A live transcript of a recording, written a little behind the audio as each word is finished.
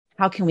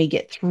how can we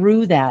get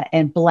through that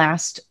and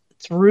blast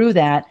through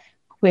that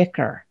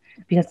quicker?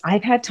 Because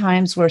I've had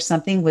times where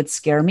something would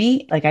scare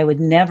me, like I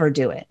would never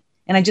do it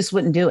and I just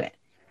wouldn't do it.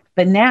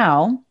 But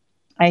now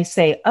I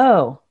say,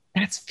 oh,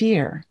 that's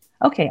fear.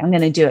 Okay, I'm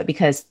going to do it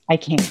because I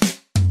can.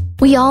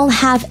 We all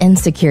have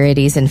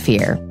insecurities and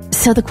fear.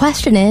 So the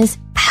question is,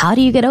 how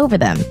do you get over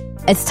them?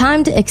 It's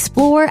time to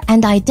explore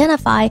and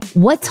identify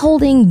what's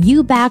holding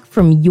you back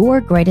from your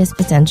greatest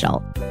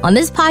potential. On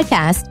this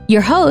podcast,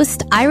 your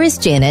host, Iris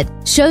Janet,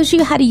 shows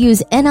you how to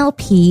use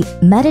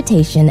NLP,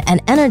 meditation,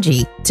 and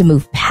energy to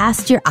move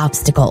past your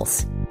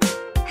obstacles.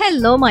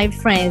 Hello, my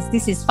friends.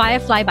 This is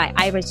Firefly by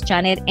Iris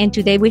Janet, and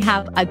today we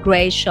have a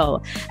great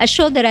show, a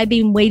show that I've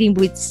been waiting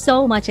with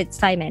so much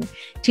excitement.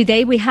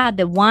 Today we have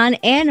the one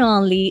and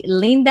only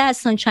Linda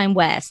Sunshine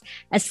West,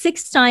 a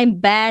 6-time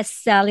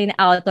best-selling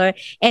author.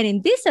 And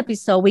in this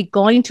episode, we're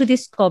going to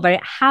discover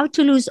how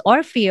to lose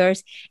our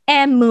fears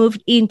and move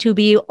into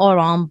be our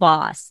own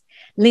boss.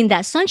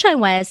 Linda Sunshine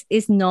West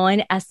is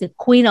known as the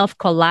Queen of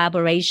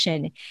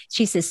Collaboration.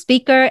 She's a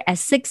speaker, a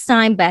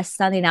 6-time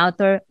best-selling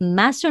author,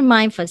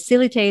 mastermind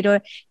facilitator,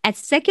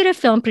 executive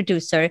film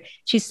producer.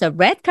 She's a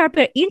red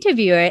carpet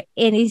interviewer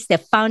and is the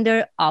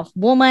founder of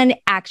Woman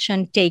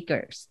Action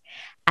Takers.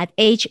 At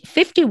age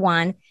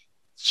 51,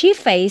 she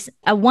faced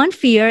one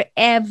fear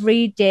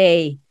every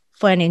day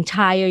for an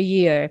entire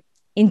year.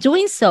 In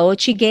doing so,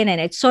 she gained an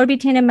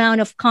exorbitant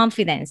amount of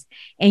confidence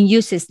and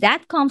uses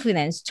that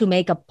confidence to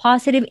make a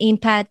positive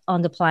impact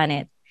on the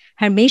planet.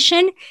 Her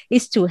mission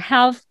is to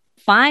help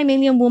 5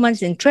 million women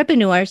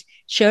entrepreneurs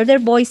share their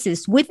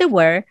voices with the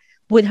world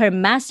with her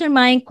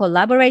mastermind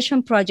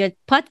collaboration project,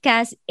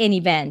 podcasts, and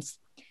events.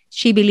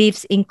 She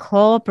believes in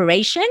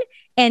cooperation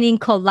and in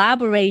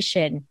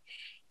collaboration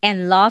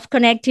and love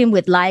connecting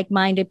with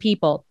like-minded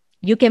people.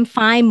 You can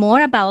find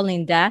more about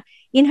Linda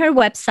in her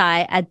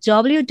website at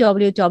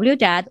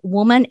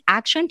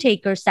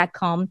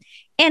www.womanactiontakers.com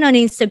and on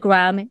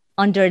Instagram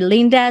under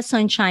Linda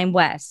Sunshine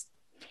West.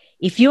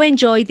 If you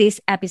enjoy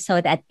this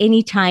episode at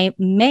any time,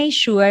 make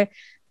sure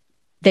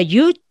that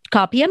you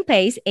copy and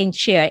paste and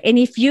share. And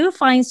if you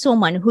find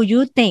someone who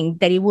you think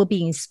that it will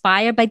be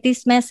inspired by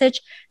this message,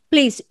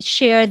 please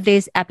share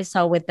this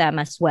episode with them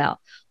as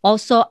well.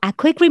 Also, a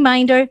quick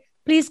reminder,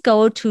 please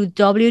go to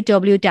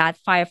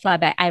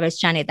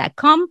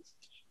www.fireflybyIrisJanet.com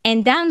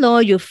and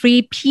download your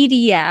free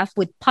PDF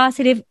with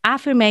positive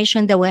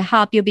affirmation that will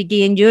help you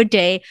begin your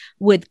day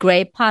with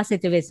great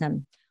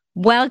positivism.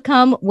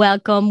 Welcome,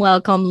 welcome,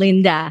 welcome,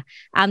 Linda.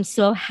 I'm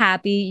so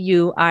happy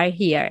you are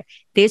here.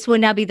 This will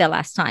not be the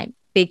last time,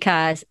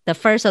 because the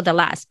first or the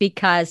last,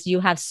 because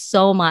you have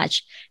so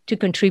much to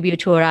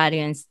contribute to our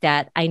audience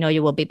that I know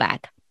you will be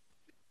back.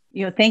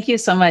 Thank you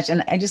so much.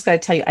 And I just got to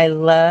tell you, I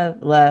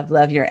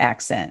love your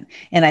accent.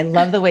 And I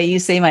love the way you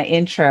say my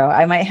intro.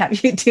 I might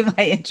have you do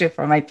my intro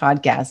for my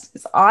podcast.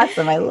 It's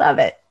awesome. I love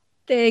it.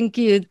 Thank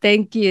you.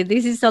 Thank you.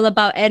 This is all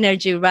about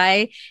energy,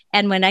 right?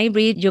 And when I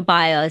read your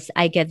bios,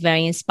 I get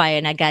very inspired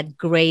and I got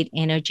great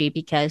energy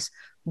because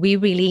we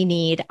really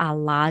need a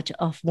lot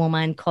of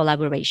woman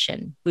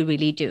collaboration. We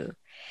really do.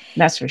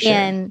 That's for sure.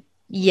 And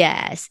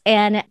yes.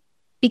 And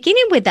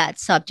beginning with that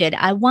subject,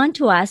 I want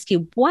to ask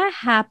you, what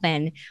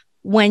happened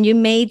when you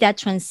made that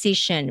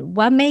transition?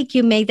 What made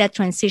you make that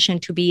transition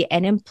to be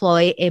an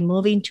employee and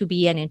moving to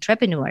be an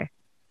entrepreneur?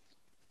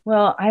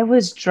 Well, I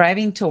was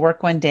driving to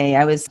work one day.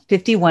 I was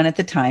 51 at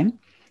the time,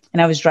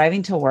 and I was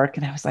driving to work,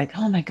 and I was like,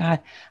 oh my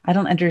God, I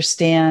don't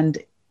understand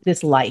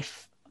this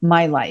life,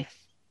 my life,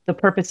 the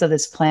purpose of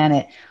this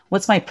planet.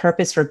 What's my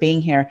purpose for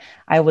being here?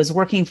 I was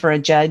working for a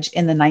judge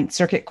in the Ninth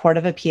Circuit Court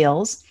of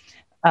Appeals.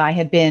 I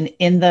had been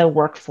in the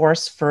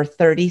workforce for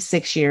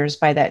 36 years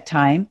by that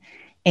time.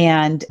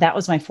 And that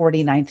was my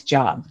 49th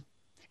job.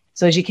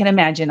 So as you can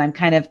imagine, I'm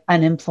kind of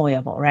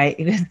unemployable, right?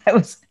 That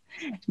was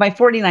my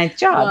 49th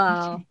job.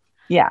 Wow.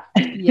 Yeah.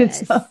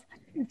 Yes.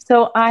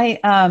 So I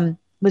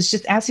was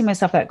just asking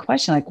myself that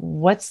question, like,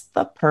 what's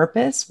the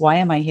purpose? Why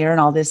am I here and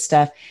all this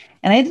stuff?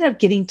 And I ended up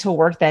getting to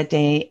work that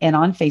day. And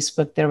on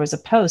Facebook, there was a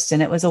post,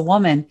 and it was a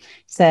woman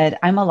said,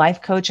 I'm a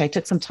life coach. I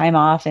took some time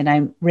off and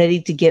I'm ready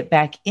to get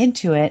back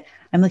into it.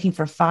 I'm looking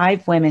for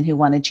 5 women who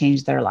want to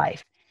change their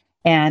life.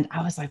 And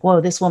I was like, whoa,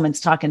 this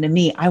woman's talking to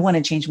me. I want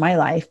to change my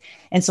life.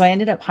 And so I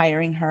ended up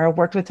hiring her,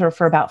 worked with her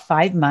for about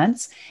 5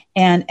 months.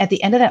 And at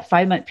the end of that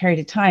 5-month period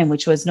of time,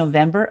 which was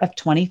November of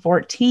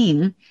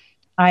 2014,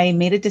 I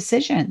made a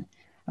decision.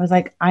 I was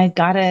like, I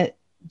got to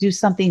do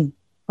something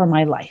for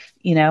my life.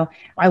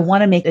 I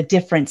want to make a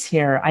difference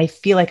here. I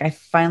feel like I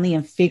finally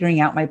am figuring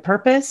out my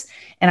purpose,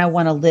 and I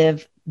want to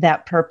live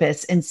that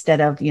purpose instead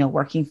of,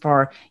 working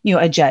for,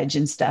 a judge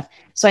and stuff.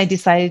 So I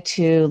decided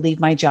to leave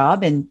my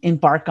job and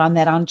embark on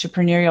that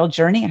entrepreneurial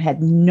journey. I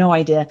had no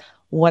idea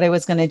what I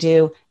was going to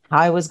do, how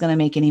I was going to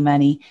make any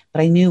money,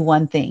 but I knew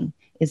one thing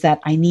is that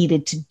I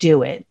needed to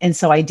do it. And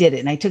so I did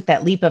it. And I took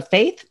that leap of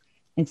faith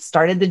and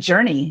started the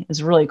journey. It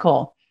was really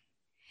cool.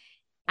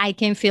 I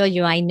can feel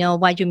you. I know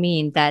what you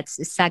mean. That's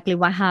exactly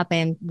what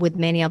happened with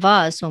many of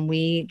us when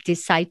we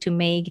decide to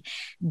make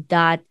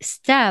that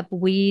step.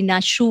 We're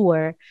not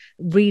sure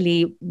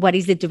really what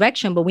is the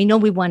direction, but we know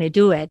we want to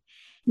do it.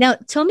 Now,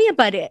 tell me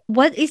about it.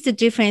 What is the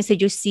difference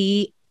that you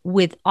see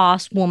with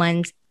us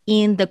women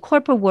in the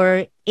corporate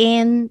world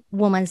and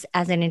women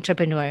as an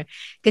entrepreneur?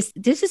 Because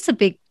this is a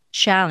big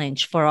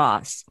challenge for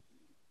us.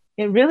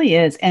 It really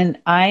is. And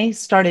I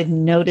started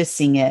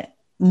noticing it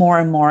more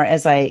and more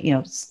as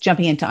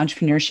jumping into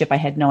entrepreneurship, I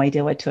had no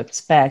idea what to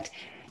expect.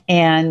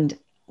 And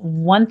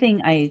one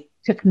thing I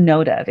took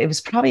note of, it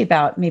was probably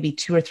about maybe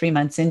 2 or 3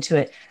 months into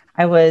it.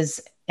 I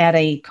was at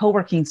a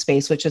co-working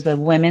space, which is a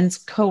women's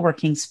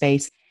co-working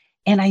space.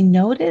 And I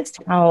noticed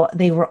how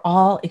they were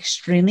all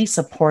extremely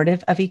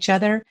supportive of each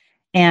other.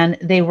 And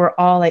they were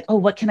all like, oh,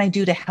 what can I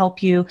do to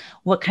help you?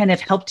 What kind of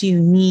help do you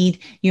need?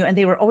 And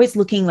they were always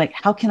looking like,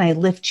 how can I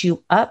lift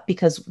you up?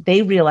 Because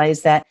they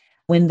realized that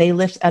when they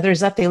lift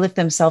others up, they lift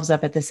themselves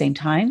up at the same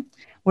time.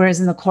 Whereas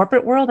in the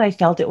corporate world, I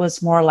felt it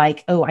was more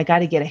like, oh, I got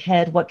to get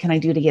ahead. What can I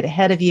do to get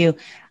ahead of you?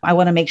 I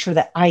want to make sure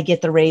that I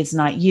get the raise,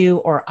 not you,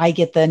 or I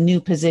get the new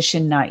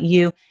position, not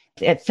you.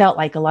 It felt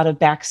like a lot of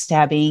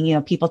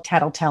backstabbing, people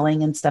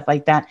tattletelling and stuff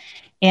like that.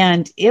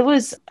 And it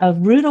was a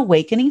rude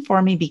awakening for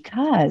me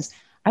because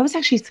I was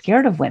actually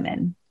scared of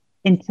women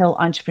until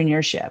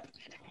entrepreneurship.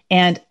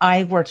 And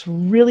I worked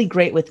really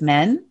great with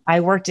men.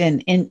 I worked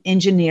in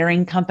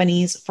engineering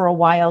companies for a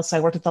while. So I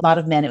worked with a lot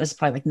of men. It was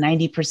probably like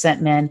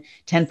 90% men,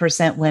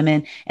 10%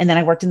 women. And then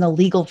I worked in the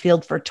legal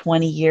field for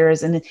 20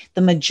 years. And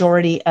the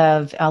majority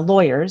of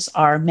lawyers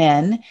are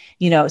men,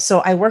 so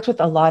I worked with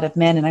a lot of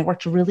men and I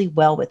worked really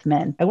well with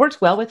men. I worked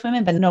well with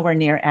women, but nowhere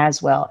near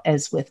as well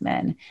as with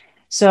men.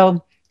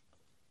 So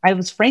I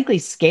was frankly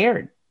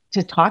scared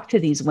to talk to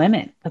these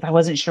women because I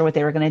wasn't sure what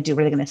they were going to do.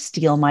 Were they going to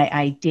steal my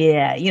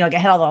idea? I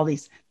had all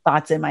these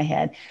thoughts in my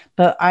head,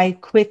 but I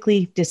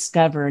quickly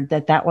discovered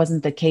that that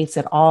wasn't the case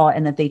at all.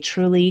 And that they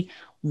truly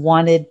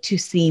wanted to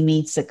see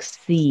me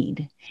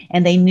succeed.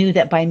 And they knew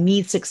that by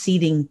me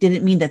succeeding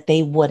didn't mean that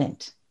they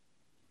wouldn't.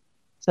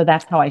 So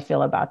that's how I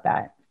feel about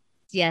that.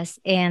 Yes.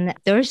 And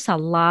there's a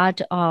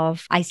lot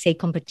of, I say,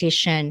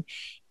 competition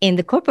in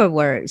the corporate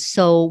world.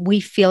 So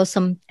we feel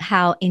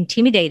somehow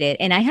intimidated.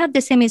 And I have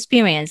the same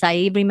experience.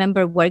 I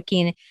remember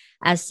working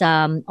as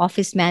an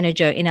office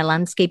manager in a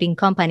landscaping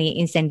company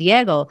in San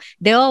Diego.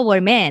 They all were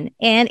men,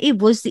 and it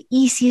was the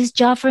easiest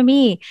job for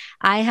me.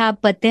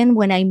 But then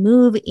when I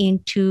moved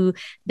into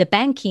the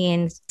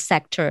banking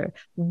sector,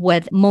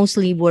 with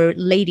mostly were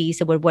ladies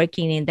that were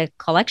working in the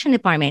collection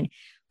department,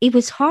 it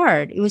was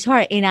hard. It was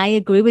hard. And I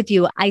agree with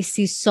you. I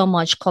see so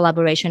much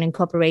collaboration and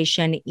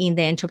cooperation in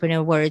the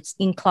entrepreneur worlds,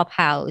 in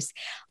Clubhouse,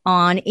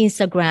 on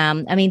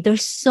Instagram. I mean,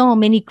 there's so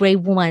many great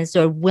women that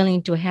are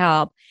willing to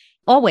help,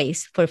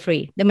 always for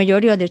free, the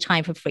majority of the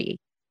time for free.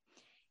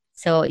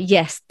 So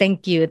yes,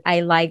 thank you. I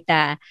like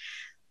that.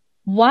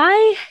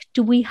 Why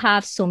do we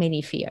have so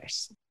many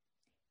fears?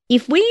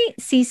 If we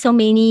see so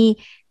many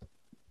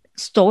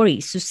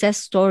stories, success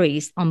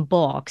stories on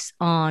books,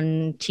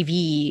 on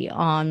TV,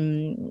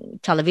 on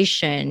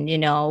television,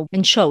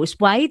 and shows,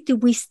 why do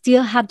we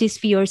still have these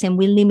fears and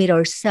we limit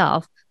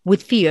ourselves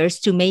with fears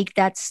to make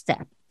that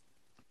step?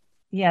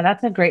 Yeah,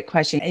 that's a great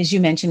question. As you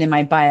mentioned in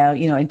my bio,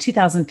 in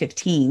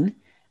 2015,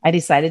 I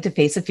decided to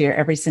face a fear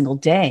every single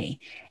day.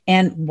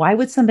 And why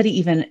would somebody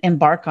even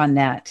embark on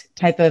that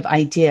type of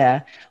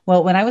idea?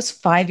 Well, when I was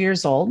 5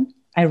 years old,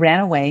 I ran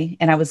away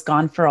and I was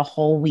gone for a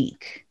whole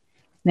week.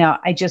 Now,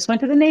 I just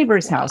went to the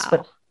neighbor's house,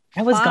 but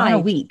I was gone a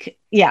week.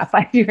 Yeah,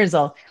 5 years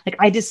old.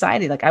 I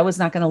decided I was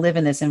not going to live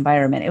in this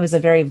environment. It was a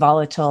very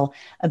volatile,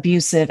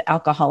 abusive,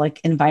 alcoholic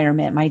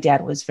environment. My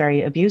dad was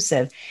very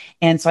abusive.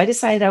 And so I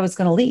decided I was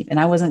going to leave and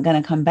I wasn't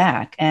going to come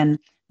back. And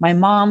my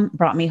mom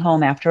brought me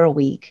home after a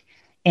week.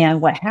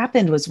 And what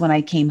happened was when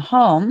I came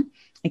home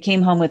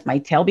with my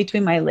tail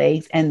between my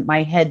legs and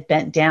my head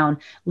bent down.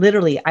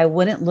 Literally, I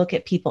wouldn't look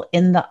at people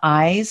in the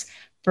eyes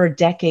for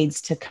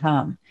decades to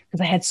come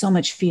because I had so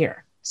much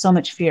fear.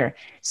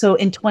 So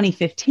in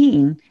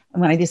 2015,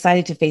 when I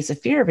decided to face a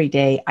fear every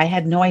day, I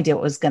had no idea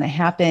what was going to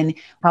happen,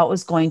 how it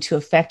was going to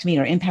affect me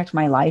or impact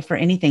my life or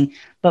anything.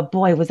 But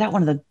boy, was that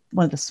one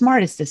of the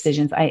smartest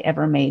decisions I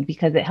ever made,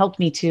 because it helped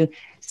me to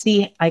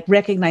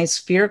recognize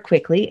fear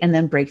quickly and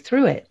then break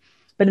through it.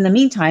 But in the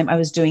meantime, I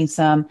was doing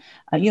some,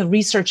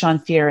 research on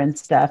fear and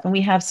stuff. And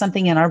we have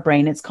something in our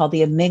brain. It's called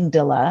the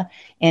amygdala.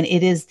 And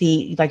it is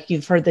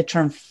you've heard the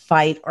term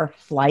fight or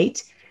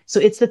flight. So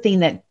it's the thing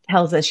that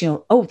tells us,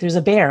 oh, there's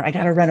a bear, I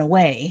got to run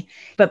away.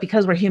 But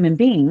because we're human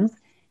beings,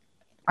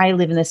 I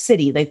live in the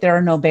city, there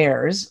are no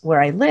bears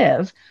where I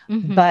live,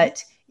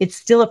 but it's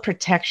still a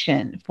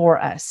protection for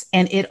us.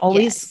 And it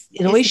always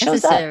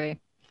shows up.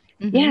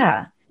 Mm-hmm.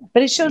 Yeah.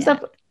 But it shows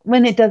up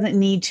when it doesn't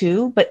need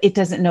to, but it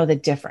doesn't know the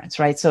difference,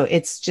 right? So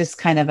it's just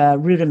kind of a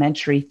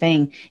rudimentary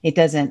thing. It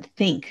doesn't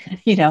think,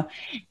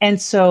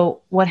 And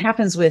so what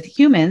happens with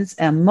humans,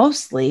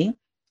 mostly,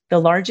 the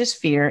largest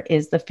fear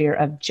is the fear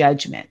of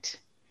judgment.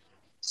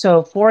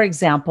 So for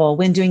example,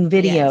 when doing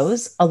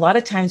videos, a lot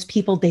of times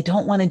people, they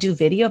don't want to do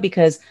video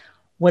because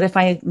What if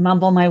I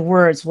mumble my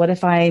words? What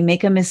if I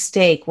make a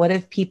mistake? What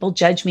if people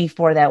judge me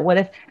for that? What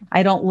if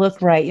I don't look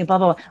right? Blah,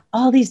 blah, blah.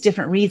 All these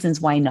different reasons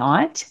why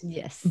not.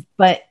 Yes.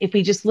 But if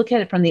we just look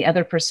at it from the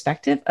other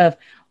perspective of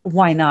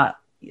why not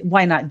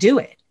do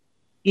it?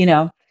 You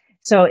know?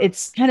 So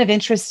it's kind of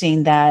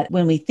interesting that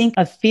when we think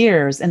of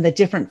fears and the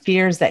different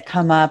fears that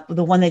come up,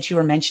 the one that you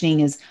were mentioning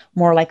is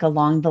more like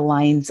along the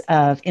lines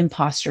of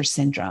imposter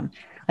syndrome.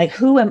 Like,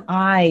 who am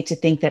I to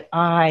think that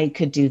I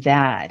could do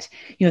that?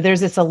 You know, there's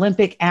this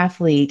Olympic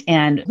athlete,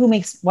 and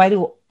why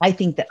do I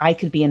think that I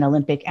could be an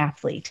Olympic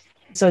athlete?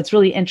 So it's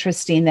really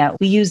interesting that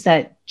we use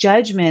that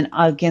judgment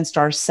against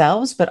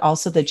ourselves, but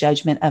also the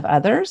judgment of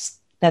others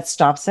that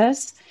stops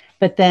us.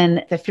 But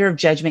then the fear of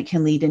judgment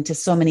can lead into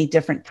so many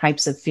different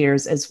types of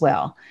fears as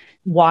well.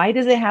 Why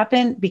does it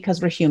happen?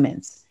 Because we're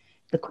humans.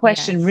 The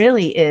question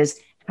really is,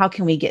 how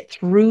can we get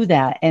through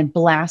that and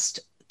blast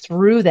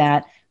through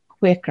that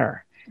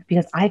quicker?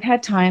 Because I've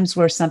had times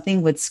where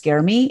something would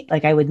scare me,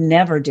 like I would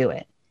never do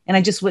it, and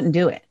I just wouldn't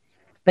do it.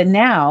 But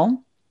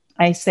now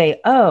I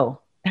say, oh,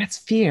 that's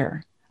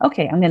fear.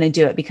 Okay, I'm going to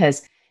do it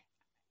because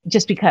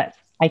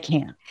I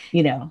can,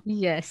 you know.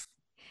 Yes.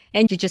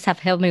 And you just have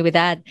helped me with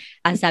that.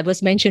 As I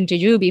was mentioned to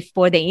you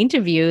before the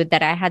interview,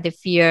 that I had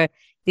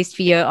this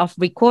fear of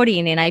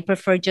recording, and I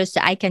prefer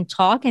I can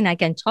talk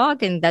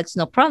and that's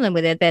no problem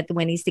with it. But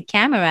when it's the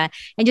camera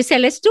and you say,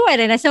 let's do it.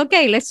 And I say,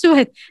 okay, let's do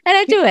it. And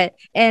I do it.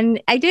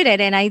 And I did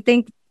it. And I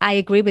think I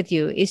agree with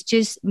you. It's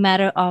just a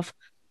matter of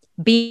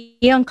be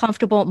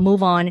uncomfortable,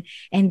 move on.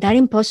 And that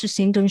imposter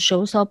syndrome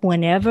shows up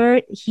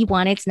whenever he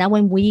wants. It's not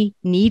when we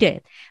need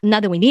it.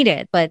 Not that we need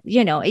it, but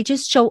it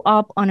just show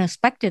up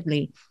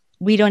unexpectedly.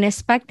 We don't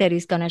expect that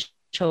it's going to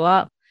show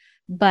up.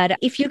 But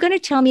if you're going to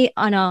tell me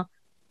on a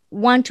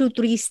 1, 2,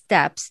 3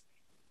 steps,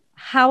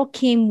 how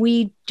can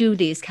we do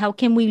this? How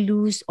can we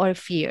lose our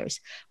fears?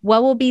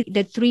 What will be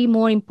the 3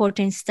 more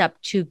important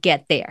steps to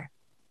get there?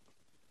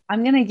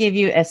 I'm going to give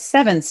you a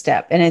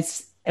 7-step, and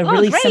it's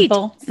really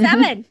simple.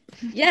 7.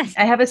 Yes.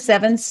 I have a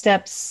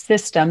 7-step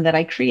system that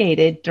I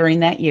created during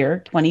that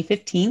year,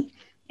 2015.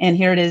 And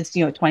here it is,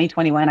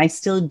 2021. I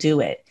still do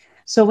it.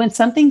 So when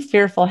something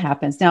fearful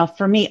happens, now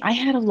for me, I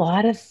had a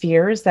lot of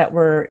fears that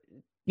were,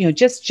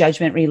 just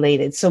judgment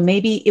related. So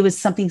maybe it was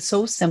something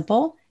so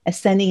simple as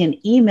sending an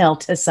email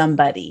to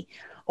somebody,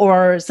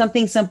 or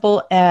something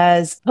simple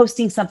as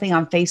posting something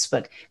on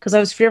Facebook, because I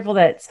was fearful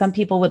that some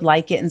people would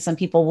like it and some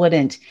people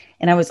wouldn't.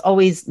 And I was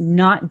always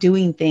not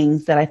doing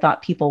things that I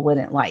thought people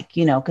wouldn't like,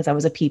 because I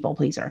was a people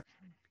pleaser.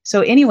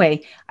 So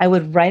anyway, I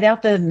would write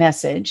out the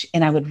message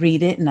and I would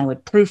read it and I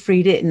would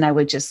proofread it and I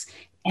would just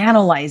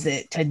analyze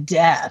it to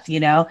death,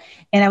 and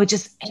I would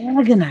just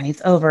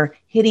agonize over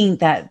hitting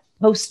that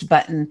post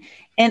button.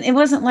 And it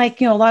wasn't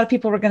like, a lot of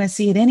people were going to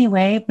see it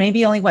anyway.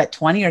 Maybe only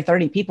 20 or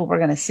 30 people were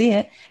going to see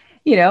it,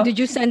 Did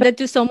you send it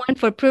to someone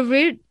for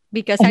proofread?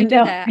 Because I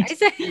do that.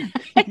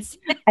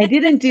 I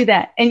didn't do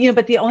that. And,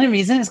 but the only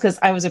reason is because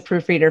I was a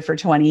proofreader for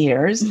 20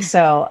 years.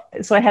 So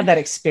I had that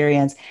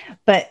experience.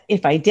 But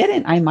if I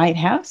didn't, I might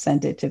have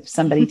sent it to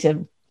somebody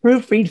to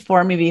proofread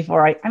for me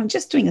before I'm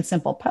just doing a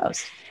simple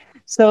post.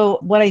 So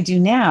what I do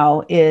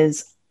now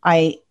is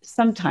I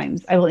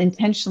will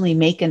intentionally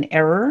make an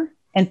error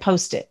and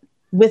post it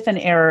with an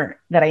error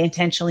that I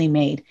intentionally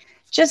made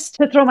just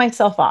to throw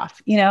myself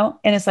off, and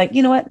it's like,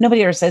 you know what?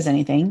 Nobody ever says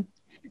anything.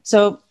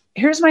 So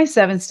here's my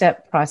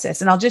 7-step process.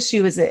 And I'll just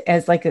use it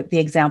as the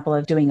example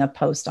of doing a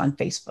post on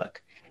Facebook.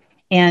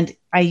 And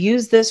I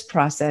use this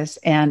process,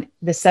 and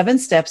the 7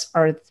 steps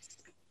are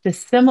the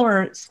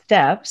similar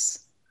steps.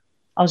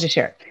 I'll just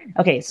share it.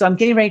 Okay. So I'm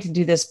getting ready to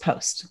do this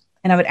post.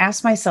 And I would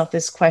ask myself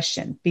this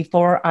question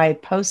before I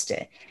post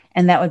it.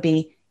 And that would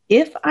be,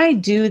 if I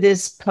do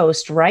this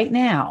post right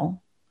now,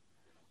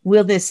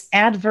 will this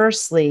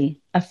adversely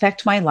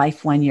affect my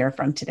life 1 year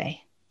from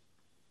today?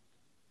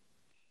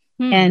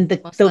 And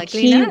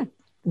the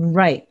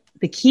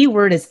key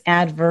word is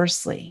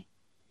adversely,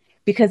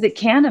 because it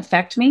can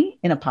affect me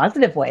in a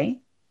positive way,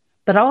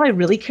 but all I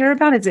really care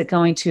about is it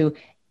going to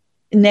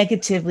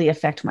negatively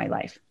affect my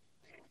life,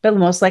 but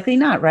most likely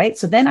not, right?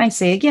 So then I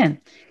say again,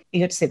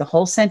 you have to say the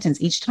whole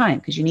sentence each time,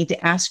 because you need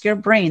to ask your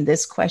brain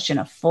this question,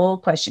 a full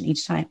question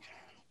each time.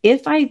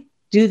 If I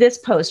do this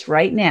post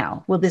right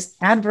now, will this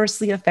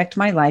adversely affect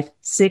my life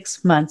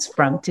 6 months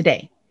from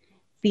today?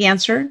 The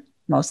answer,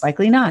 most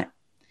likely not.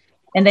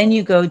 And then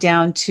you go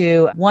down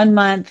to 1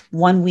 month,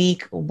 1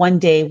 week, 1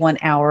 day, 1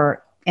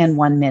 hour, and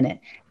 1 minute.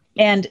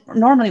 And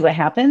normally what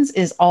happens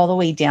is all the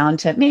way down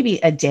to maybe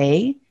a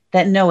day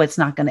that no, it's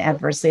not going to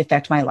adversely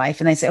affect my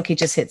life. And I say, okay,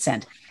 just hit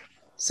send.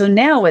 So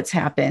now what's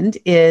happened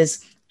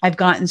is I've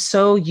gotten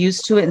so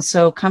used to it and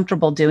so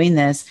comfortable doing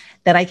this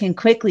that I can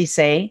quickly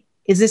say,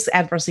 is this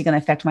adversely going to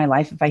affect my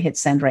life if I hit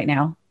send right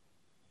now?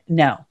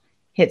 No,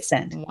 hit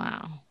send.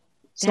 Wow.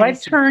 So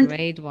I've turned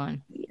great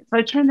one. So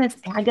I turned this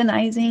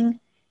agonizing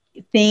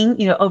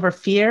thing, over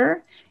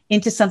fear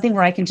into something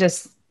where I can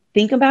just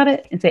think about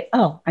it and say,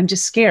 oh, I'm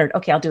just scared.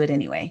 Okay, I'll do it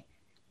anyway.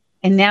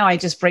 And now I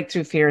just break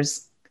through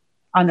fears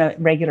on a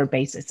regular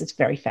basis. It's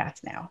very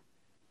fast now.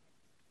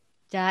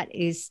 That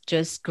is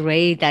just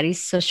great. That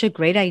is such a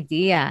great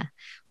idea.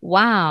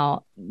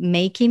 Wow.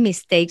 Making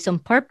mistakes on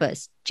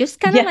purpose. Just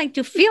kind of Yeah. like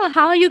to feel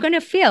how are you going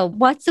to feel?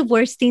 What's the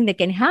worst thing that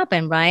can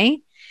happen, right?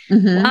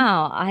 Mm-hmm.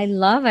 Wow. I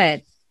love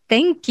it.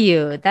 Thank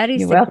you. That You're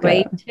is a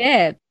great welcome.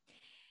 tip.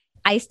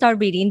 I start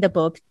reading the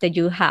book that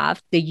you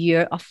have, The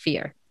Year of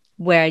Fear,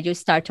 where you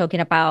start talking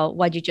about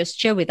what you just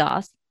shared with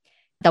us.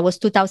 That was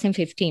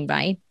 2015,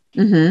 right?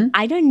 Mm-hmm.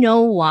 I don't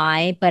know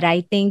why, but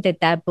I think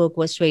that that book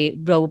was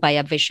wrote by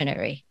a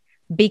visionary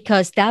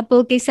because that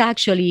book is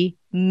actually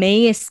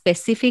made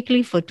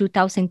specifically for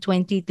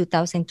 2020,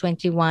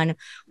 2021,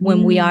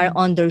 when we are Mm.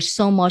 under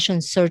so much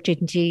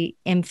uncertainty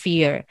and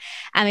fear.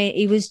 I mean,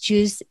 it was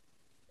just,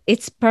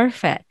 it's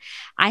perfect.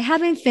 I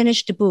haven't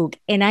finished the book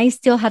and I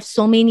still have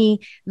so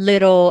many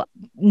little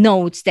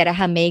notes that I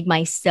have made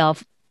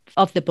myself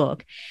of the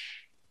book.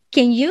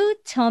 Can you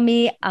tell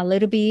me a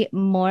little bit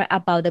more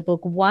about the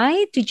book?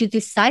 Why did you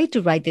decide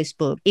to write this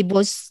book? It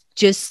was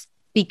just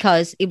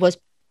because it was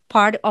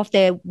part of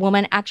the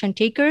Women Action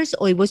Takers,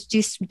 or it was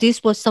just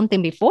this was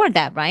something before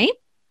that, right?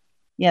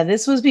 Yeah,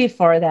 this was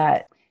before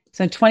that.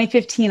 So in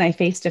 2015, I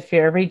faced a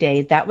fear every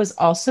day. That was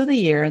also the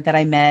year that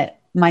I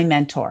met my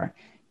mentor.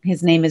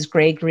 His name is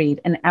Greg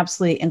Reed, an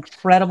absolutely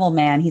incredible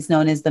man. He's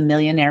known as the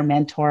Millionaire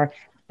Mentor.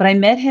 But I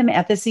met him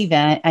at this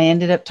event. I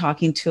ended up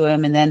talking to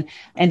him and then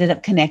ended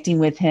up connecting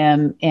with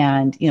him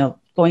and,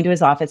 going to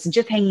his office and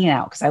just hanging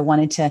out because I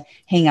wanted to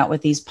hang out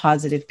with these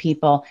positive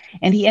people.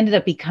 And he ended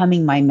up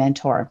becoming my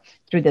mentor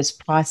through this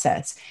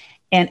process.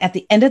 And at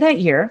the end of that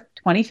year,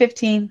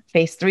 2015,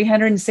 faced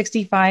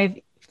 365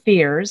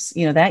 fears,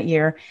 that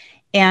year.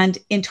 And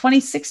in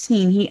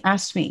 2016, he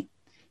asked me,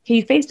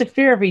 he faced a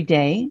fear every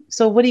day.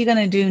 So what are you going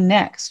to do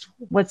next?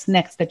 What's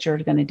next that you're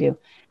going to do?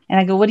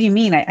 And I go, what do you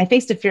mean? I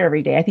faced a fear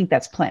every day. I think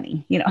that's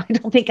plenty. I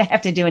don't think I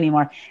have to do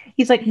anymore.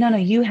 He's like, no,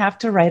 you have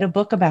to write a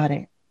book about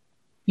it.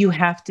 You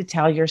have to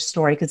tell your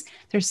story because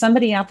there's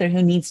somebody out there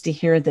who needs to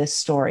hear this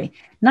story.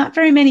 Not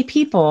very many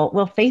people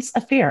will face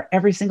a fear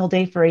every single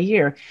day for a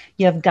year.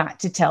 You have got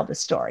to tell the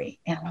story.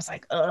 And I was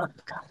like, oh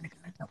God, I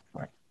gotta tell the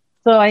story.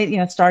 So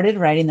I, started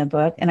writing the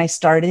book and I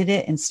started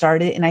it and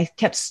I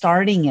kept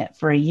starting it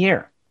for a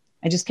year.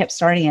 I just kept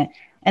starting it.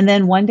 And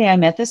then one day I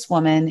met this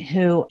woman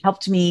who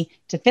helped me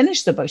to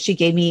finish the book. She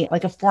gave me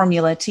like a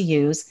formula to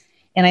use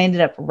and I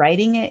ended up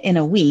writing it in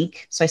a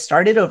week. So I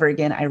started over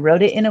again. I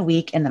wrote it in a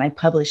week and then I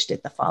published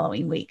it the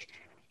following week.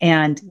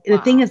 And the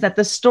thing is that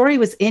the story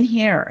was in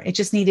here. It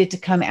just needed to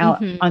come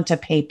out onto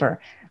paper.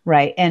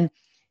 Right.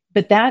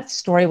 But that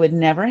story would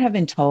never have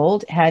been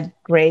told had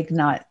Greg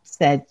not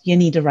said, you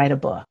need to write a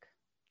book.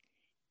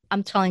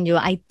 I'm telling you,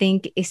 I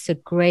think it's a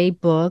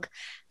great book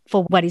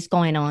for what is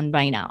going on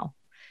right now.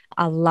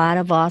 A lot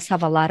of us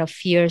have a lot of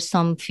fears,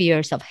 some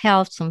fears of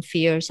health, some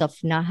fears of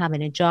not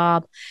having a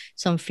job,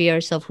 some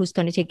fears of who's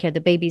going to take care of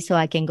the baby so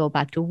I can go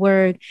back to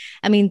work.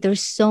 I mean,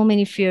 there's so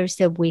many fears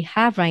that we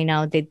have right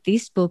now that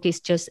this book is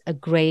just a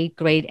great,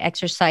 great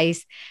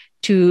exercise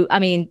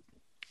I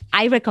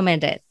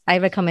recommend it. I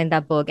recommend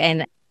that book.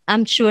 And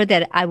I'm sure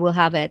that I will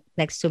have it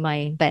next to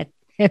my bed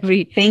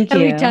every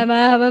time I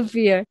have a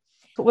fear.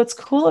 What's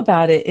cool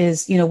about it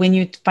is, when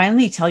you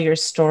finally tell your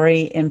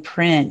story in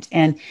print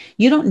and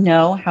you don't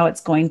know how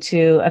it's going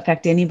to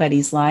affect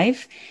anybody's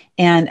life.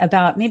 And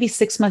about maybe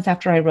 6 months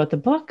after I wrote the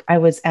book, I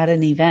was at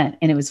an event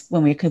and it was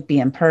when we could be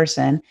in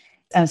person.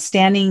 I was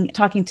standing,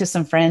 talking to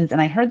some friends,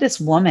 and I heard this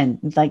woman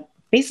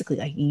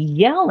basically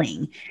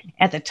yelling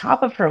at the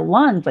top of her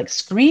lungs, like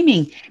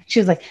screaming. She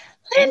was like,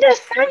 Linda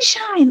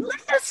Sunshine.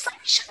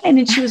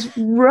 And she was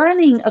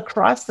running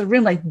across the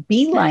room, like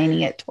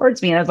beelining it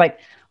towards me. And I was like,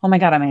 oh my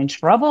God, I'm in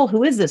trouble.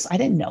 Who is this? I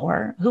didn't know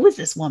her. Who is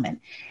this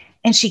woman?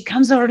 And she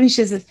comes over to me and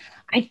she says,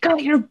 I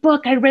got your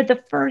book. I read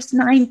the first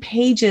 9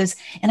 pages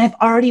and I've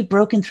already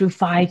broken through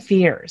 5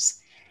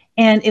 fears.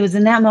 And it was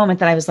in that moment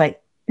that I was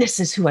like, this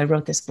is who I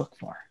wrote this book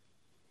for.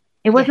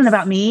 It wasn't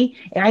about me.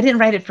 I didn't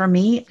write it for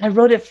me. I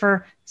wrote it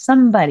for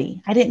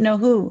somebody. I didn't know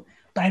who,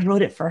 but I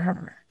wrote it for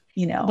her.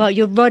 Well,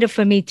 you wrote it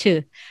for me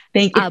too.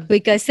 Thank you.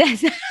 Because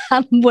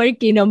I'm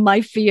working on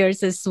my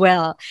fears as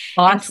well.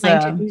 Awesome.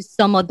 And trying to do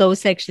some of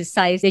those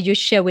exercises that you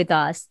share with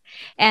us.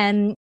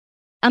 And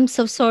I'm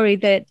so sorry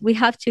that we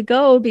have to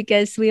go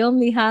because we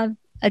only have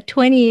a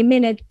 30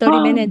 minutes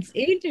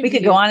interview. We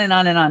could go on and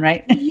on and on,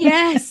 right?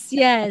 Yes.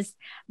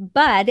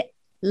 But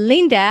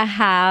Linda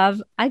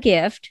have a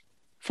gift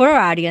for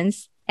our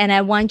audience. And I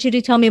want you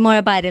to tell me more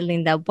about it,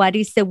 Linda. What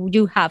is it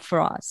you have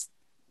for us?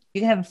 You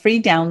can have a free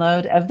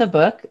download of the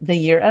book, The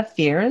Year of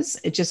Fears.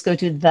 Just go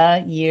to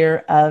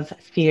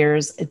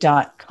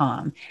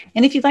theyearoffears.com.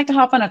 And if you'd like to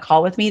hop on a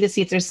call with me to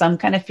see if there's some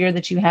kind of fear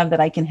that you have that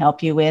I can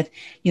help you with,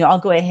 I'll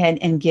go ahead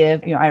and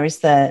give Iris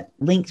the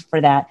link for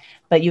that.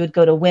 But you would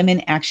go to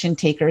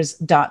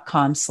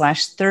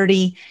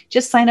womenactiontakers.com/30.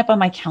 Just sign up on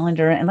my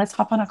calendar and let's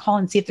hop on a call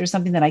and see if there's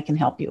something that I can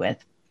help you with.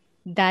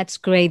 That's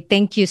great.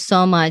 Thank you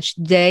so much.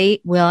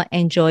 They will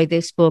enjoy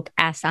this book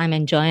as I'm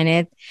enjoying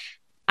it.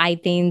 I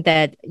think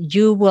that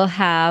you will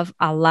have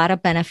a lot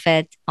of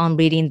benefit on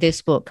reading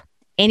this book.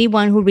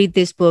 Anyone who reads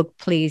this book,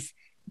 please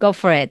go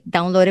for it.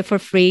 Download it for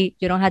free.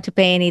 You don't have to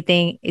pay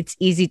anything. It's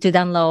easy to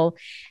download.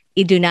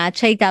 It do not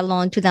take that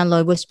long to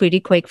download. It was pretty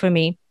quick for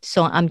me.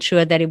 So I'm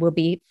sure that it will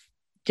be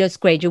just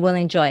great. You will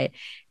enjoy it.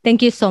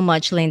 Thank you so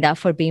much, Linda,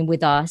 for being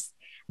with us.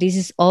 This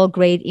is all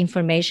great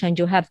information.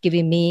 You have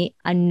given me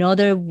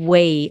another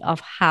way of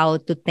how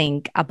to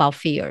think about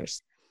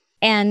fears.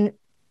 And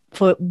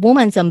for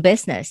women in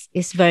business,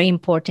 it's very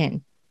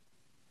important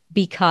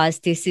because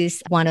this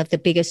is one of the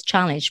biggest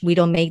challenges. We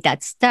don't make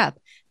that step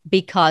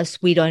because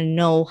we don't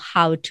know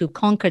how to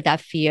conquer that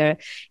fear.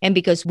 And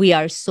because we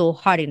are so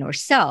hard on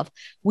ourselves,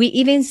 we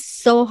even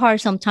so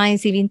hard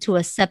sometimes even to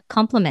accept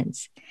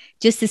compliments.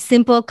 Just the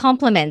simple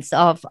compliments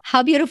of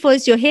how beautiful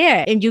is your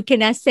hair. And you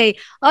cannot say,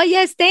 oh,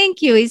 yes,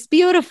 thank you. It's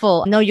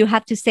beautiful. No, you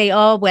have to say,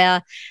 oh,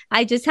 well,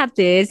 I just have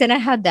this and I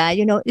have that.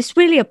 It's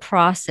really a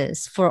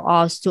process for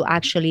us to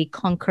actually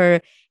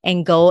conquer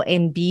and go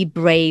and be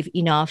brave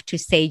enough to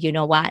say, you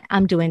know what,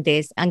 I'm doing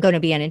this. I'm going to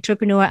be an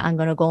entrepreneur. I'm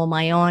going to go on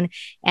my own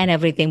and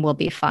everything will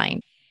be fine.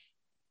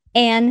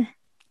 And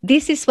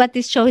this is what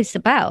this show is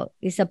about.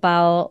 It's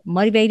about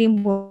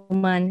motivating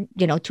women,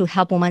 to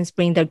help women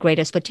bring their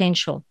greatest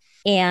potential.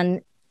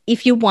 And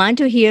if you want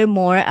to hear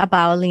more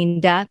about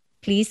Linda,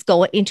 please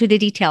go into the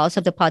details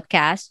of the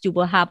podcast. You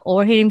will have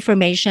all her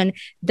information,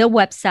 the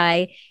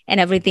website, and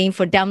everything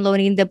for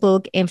downloading the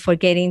book and for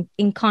getting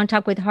in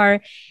contact with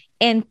her.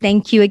 And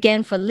thank you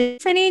again for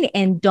listening.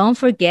 And don't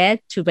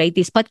forget to rate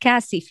this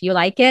podcast if you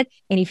like it.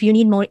 And if you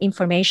need more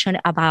information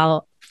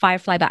about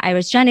Firefly by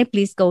Iris Janet,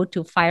 please go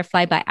to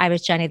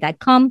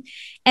fireflybyIrisJanet.com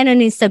and on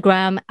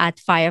Instagram at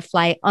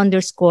firefly_IJ.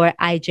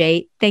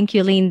 Thank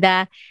you,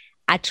 Linda.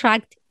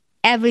 Attract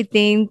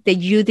everything that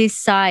you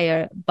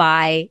desire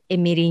by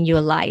emitting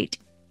your light.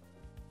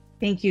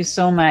 Thank you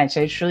so much.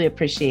 I truly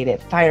appreciate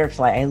it.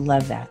 Firefly. I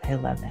love that.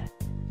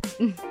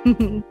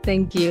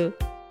 Thank you.